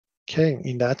Okay,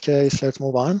 in that case, let's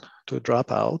move on to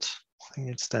Dropout. I think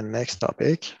it's the next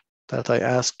topic that I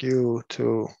ask you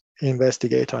to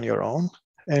investigate on your own.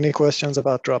 Any questions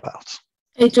about Dropout?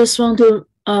 I just want to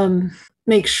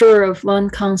make sure of one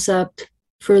concept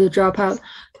for the Dropout.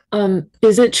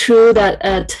 Is it true that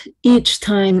at each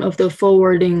time of the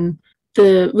forwarding,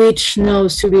 which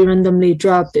nodes to be randomly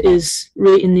dropped is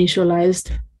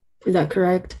reinitialized? Is that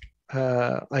correct?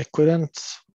 I couldn't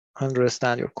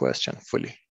understand your question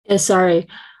fully. Yeah, sorry.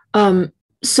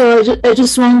 So I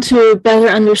just want to better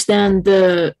understand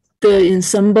the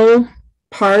ensemble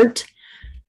part.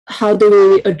 How do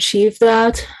we achieve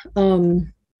that?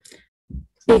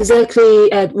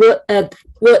 Exactly at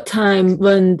what time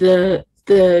when the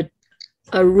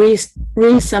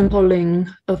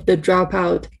resampling of the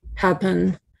dropout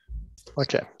happen?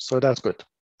 Okay, so that's good.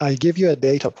 I give you a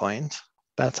data point.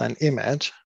 That's an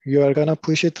image. You are gonna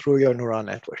push it through your neural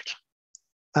network.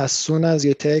 As soon as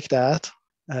you take that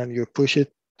and you push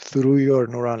it through your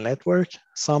neural network,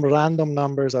 some random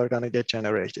numbers are gonna get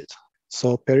generated.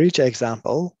 So per each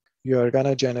example, you are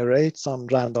gonna generate some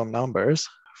random numbers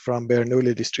from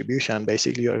Bernoulli distribution.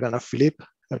 Basically, you're gonna flip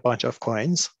a bunch of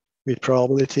coins with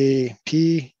probability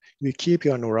P. You keep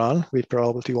your neuron with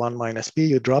probability 1 minus P,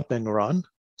 you drop the neuron.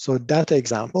 So that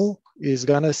example is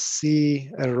gonna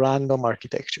see a random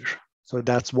architecture. So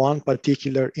that's one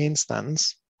particular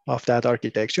instance of that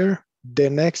architecture. The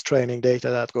next training data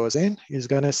that goes in is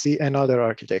gonna see another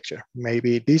architecture.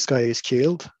 Maybe this guy is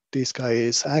killed, this guy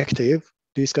is active,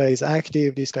 this guy is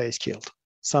active, this guy is killed,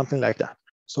 something like that.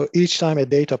 So each time a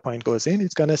data point goes in,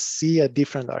 it's gonna see a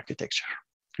different architecture.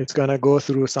 It's gonna go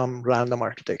through some random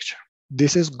architecture.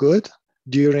 This is good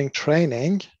during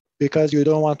training because you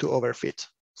don't want to overfit.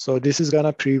 So this is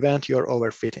gonna prevent your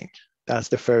overfitting. That's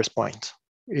the first point.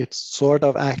 It's sort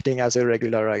of acting as a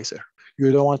regularizer.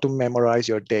 You don't want to memorize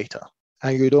your data,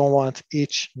 and you don't want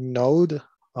each node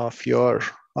of your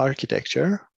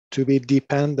architecture to be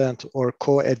dependent or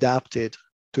co-adapted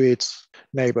to its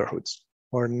neighborhoods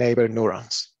or neighbor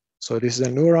neurons. So this is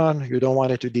a neuron, you don't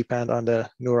want it to depend on the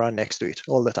neuron next to it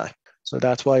all the time. So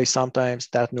that's why sometimes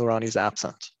that neuron is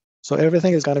absent. So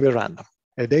everything is gonna be random.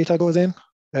 A data goes in,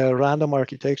 a random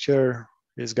architecture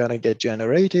is gonna get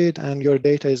generated, and your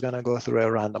data is gonna go through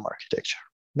a random architecture.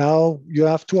 Now you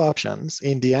have two options.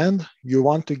 In the end, you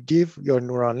want to give your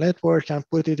neural network and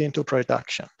put it into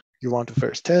production. You want to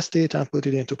first test it and put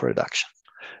it into production.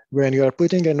 When you are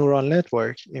putting a neural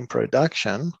network in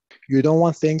production, you don't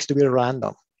want things to be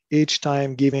random, each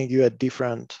time giving you a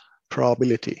different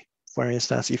probability. For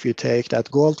instance, if you take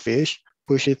that goldfish,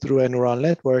 push it through a neural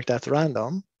network that's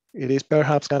random, it is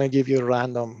perhaps going to give you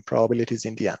random probabilities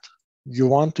in the end. You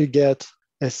want to get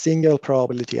a single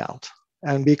probability out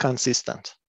and be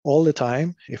consistent. All the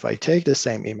time, if I take the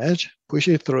same image, push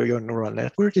it through your neural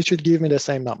network, it should give me the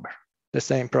same number, the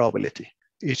same probability.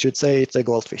 It should say it's a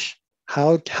goldfish.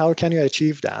 How can you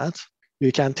achieve that?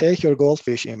 You can take your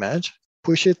goldfish image,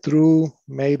 push it through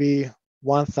maybe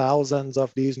 1,000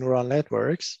 of these neural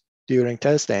networks during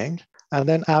testing, and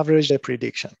then average the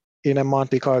prediction in a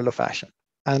Monte Carlo fashion.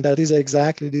 And that is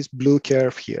exactly this blue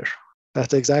curve here.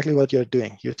 That's exactly what you're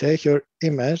doing. You take your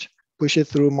image, push it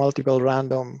through multiple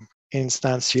random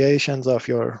instantiations of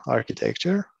your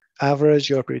architecture, average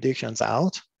your predictions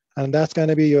out, and that's going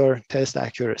to be your test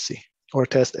accuracy or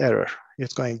test error.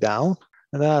 It's going down,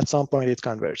 and then at some point it's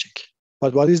converging.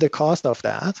 But what is the cost of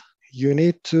that? You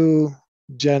need to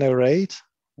generate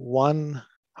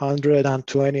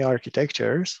 120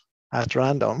 architectures at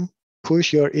random,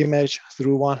 push your image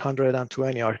through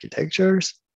 120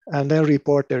 architectures, and then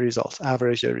report the results,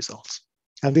 average the results.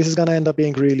 And this is going to end up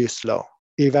being really slow.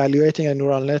 Evaluating a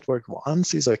neural network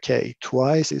once is okay,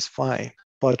 twice is fine,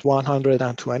 but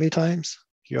 120 times,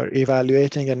 you're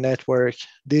evaluating a network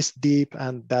this deep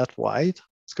and that wide,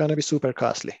 it's going to be super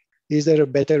costly. Is there a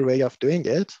better way of doing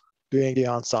it, doing the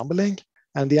ensembling?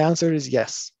 And the answer is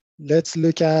yes. Let's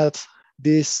look at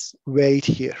this weight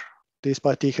here, this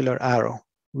particular arrow.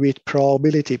 With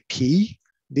probability P,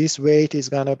 this weight is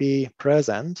going to be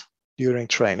present during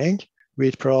training.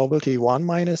 With probability 1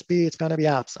 minus P, it's going to be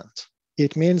absent.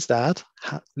 It means that,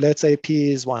 let's say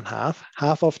P is 1/2.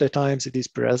 Half of the times it is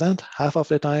present, half of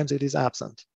the times it is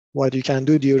absent. What you can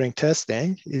do during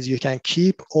testing is you can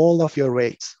keep all of your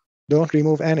weights. Don't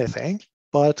remove anything,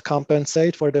 but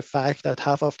compensate for the fact that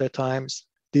half of the times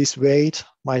this weight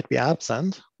might be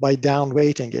absent by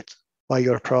downweighting it by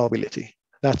your probability.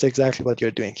 That's exactly what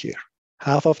you're doing here.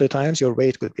 Half of the times your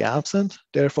weight could be absent,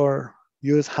 therefore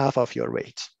use half of your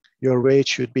weight. Your weight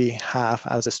should be half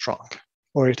as strong,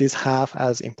 or it is half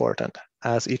as important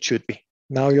as it should be.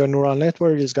 Now your neural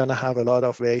network is going to have a lot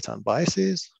of weights and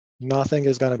biases. Nothing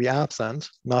is going to be absent.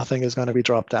 Nothing is going to be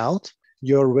dropped out.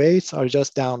 Your weights are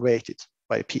just down weighted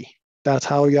by P. That's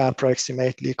how you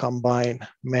approximately combine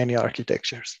many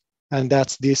architectures. And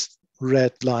that's this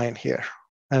red line here.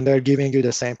 And they're giving you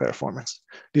the same performance.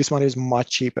 This one is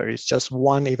much cheaper. It's just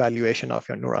one evaluation of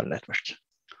your neural network.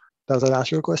 Does that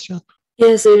answer your question?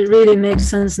 Yes, it really makes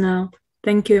sense now.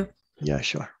 Thank you. Yeah,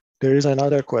 sure. There is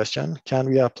another question. Can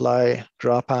we apply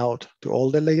dropout to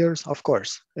all the layers? Of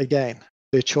course. Again,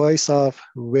 the choice of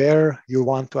where you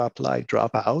want to apply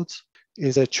dropout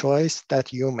is a choice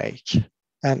that you make.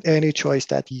 And any choice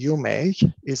that you make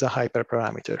is a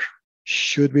hyperparameter.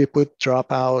 Should we put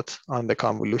dropout on the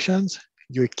convolutions?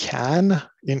 You can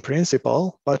in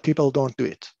principle, but people don't do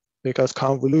it because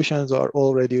convolutions are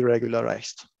already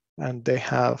regularized and they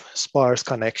have sparse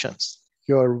connections.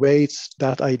 Your weights,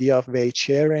 that idea of weight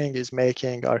sharing is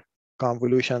making our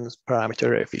convolutions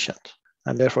parameter efficient.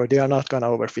 And therefore they are not going to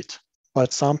overfit.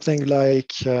 But something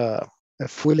like a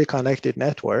fully connected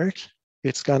network,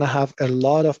 it's going to have a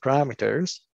lot of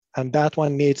parameters, and that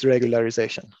one needs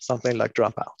regularization, something like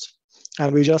dropout.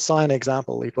 And we just saw an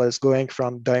example. It was going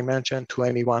from dimension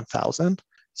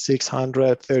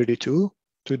 21,632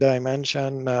 to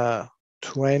dimension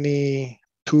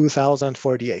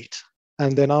 22,048.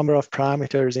 And the number of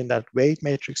parameters in that weight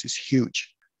matrix is huge.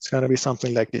 It's going to be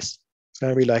something like this. It's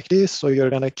going to be like this. So you're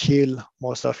going to kill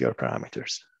most of your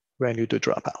parameters when you do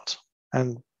dropout,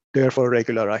 and therefore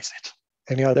regularize it.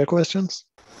 Any other questions?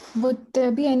 Would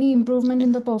there be any improvement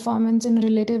in the performance in a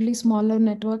relatively smaller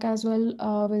network as well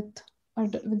with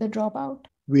the dropout?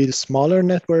 With smaller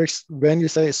networks, when you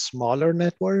say smaller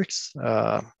networks,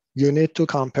 you need to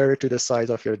compare it to the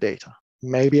size of your data.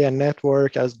 Maybe a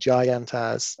network as giant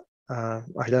as, I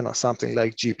don't know, something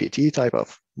like GPT type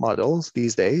of models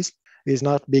these days is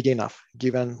not big enough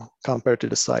given compared to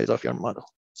the size of your model.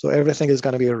 So everything is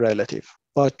going to be relative.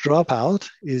 But dropout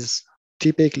is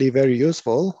typically very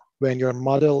useful when your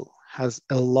model has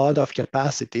a lot of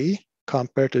capacity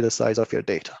compared to the size of your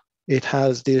data. It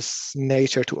has this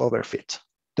nature to overfit.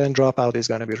 Then dropout is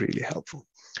going to be really helpful.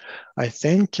 I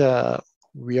think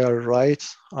we are right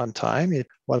on time.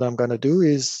 What I'm going to do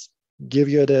is give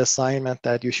you the assignment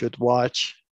that you should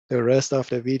watch the rest of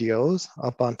the videos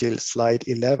up until slide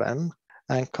 11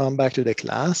 and come back to the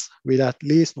class with at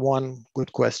least one good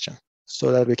question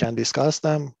so that we can discuss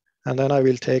them. And then I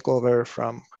will take over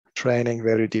from training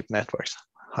very deep networks,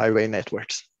 highway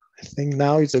networks. I think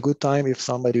now is a good time. If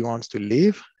somebody wants to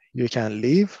leave, you can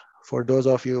leave. For those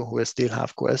of you who still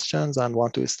have questions and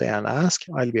want to stay and ask,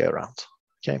 I'll be around.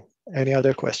 Okay, any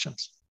other questions?